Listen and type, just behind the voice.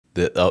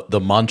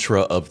The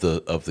mantra of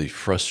the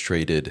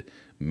frustrated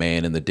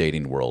man in the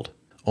dating world.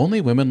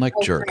 Only women like Oh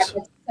God, jerks.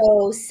 that's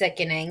so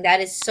sickening.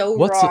 That is so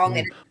What's wrong.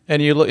 And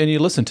and you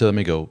listen to them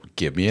and go,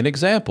 give me an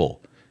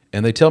example.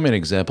 And they tell me an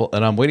example,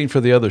 and I'm waiting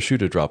for the other shoe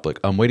to drop. Like,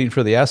 I'm waiting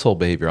for the asshole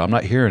behavior. I'm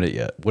not hearing it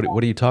yet. What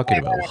are you talking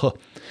right, about? right, Well,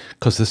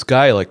 because this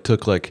guy like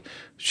took like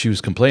she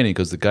was complaining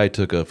because the guy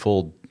took a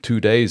full 2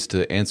 days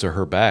to answer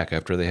her back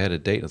after they had a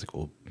date. I was like,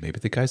 well, maybe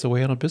the guy's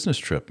away on a business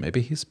trip.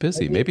 Maybe he's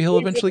busy. maybe Maybe he'll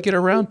it is. eventually get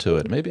around to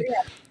it. Maybe.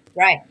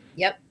 Right.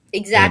 Yep. And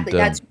Exactly.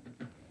 That's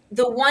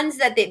the ones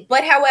that they,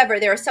 but however,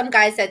 there are some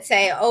guys that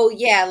say, oh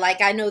yeah,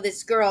 like I know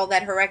this girl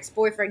that her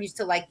ex-boyfriend used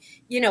to like,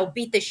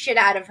 beat the shit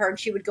out of her and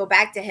she would go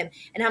back to him.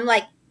 And I'm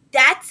like,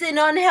 that's an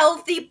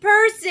unhealthy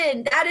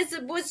person. That is,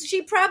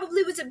 she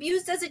probably was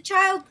abused as a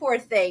child, poor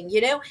thing,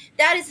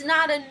 That is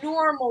not a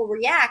normal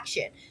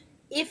reaction.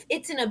 If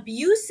it's an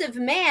abusive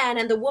man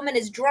and the woman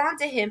is drawn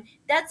to him,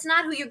 that's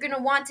not who you're going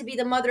to want to be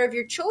the mother of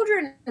your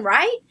children,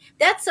 right?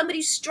 That's somebody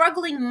who's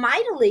struggling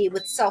mightily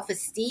with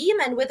self-esteem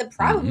and with mhm.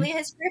 probably a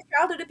history of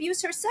childhood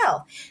abuse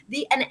herself.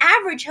 An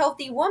average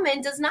healthy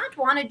woman does not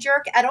want a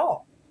jerk at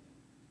all.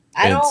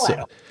 At and all, so at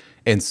all.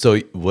 and so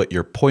what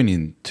you're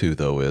pointing to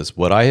though is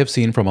what I have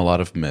seen from a lot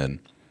of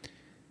men,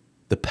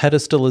 the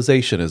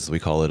pedestalization, as we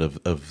call it,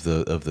 of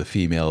the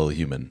female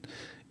human.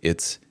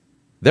 It's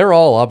they're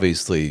all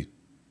obviously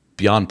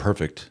beyond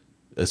perfect,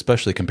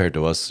 especially compared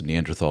to us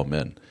Neanderthal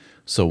men.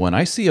 So when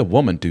I see a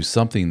woman do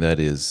something that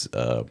is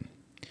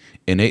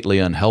innately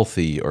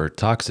unhealthy or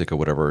toxic or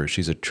whatever,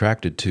 she's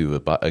attracted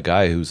to a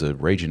guy who's a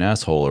raging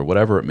asshole or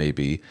whatever it may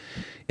be,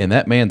 in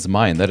that man's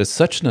mind, that is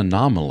such an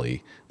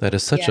anomaly. That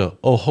is such Yeah. a,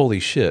 oh, holy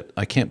shit,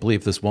 I can't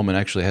believe this woman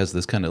actually has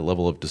this kind of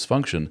level of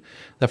dysfunction,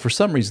 that for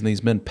some reason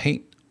these men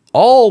paint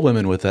all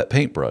women with that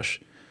paintbrush.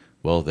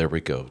 Well, there we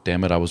go.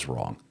 Damn it, I was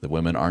wrong. The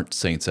women aren't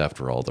saints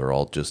after all. They're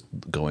all just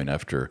going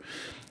after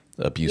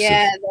Yeah, abusive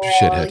they're all,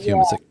 shithead yeah,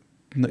 humans.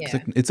 yeah.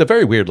 It's a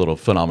very weird little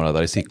phenomenon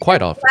that I see quite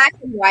There's often. black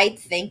and white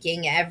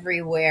thinking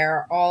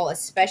everywhere,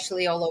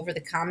 especially all over the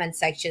comment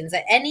sections.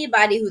 That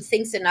anybody who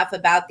thinks enough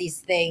about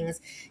these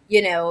things,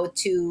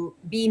 to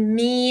be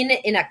mean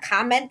in a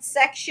comment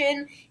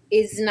section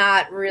is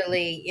not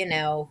really,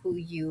 who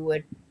you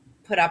would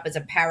put up as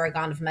a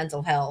paragon of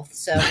mental health.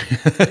 So,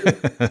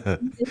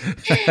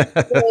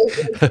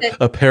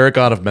 A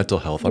paragon of mental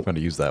health. I'm going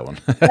to use that one.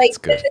 like That's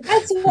good.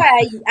 that's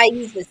why I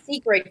use the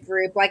secret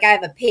group. Like I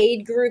have a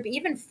paid group,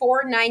 even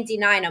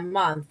 4.99 a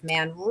month,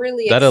 man,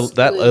 really That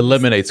excludes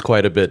eliminates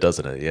quite a bit,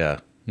 doesn't it? Yeah.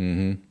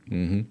 Hmm.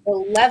 Hmm. the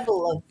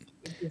level of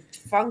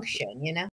dysfunction,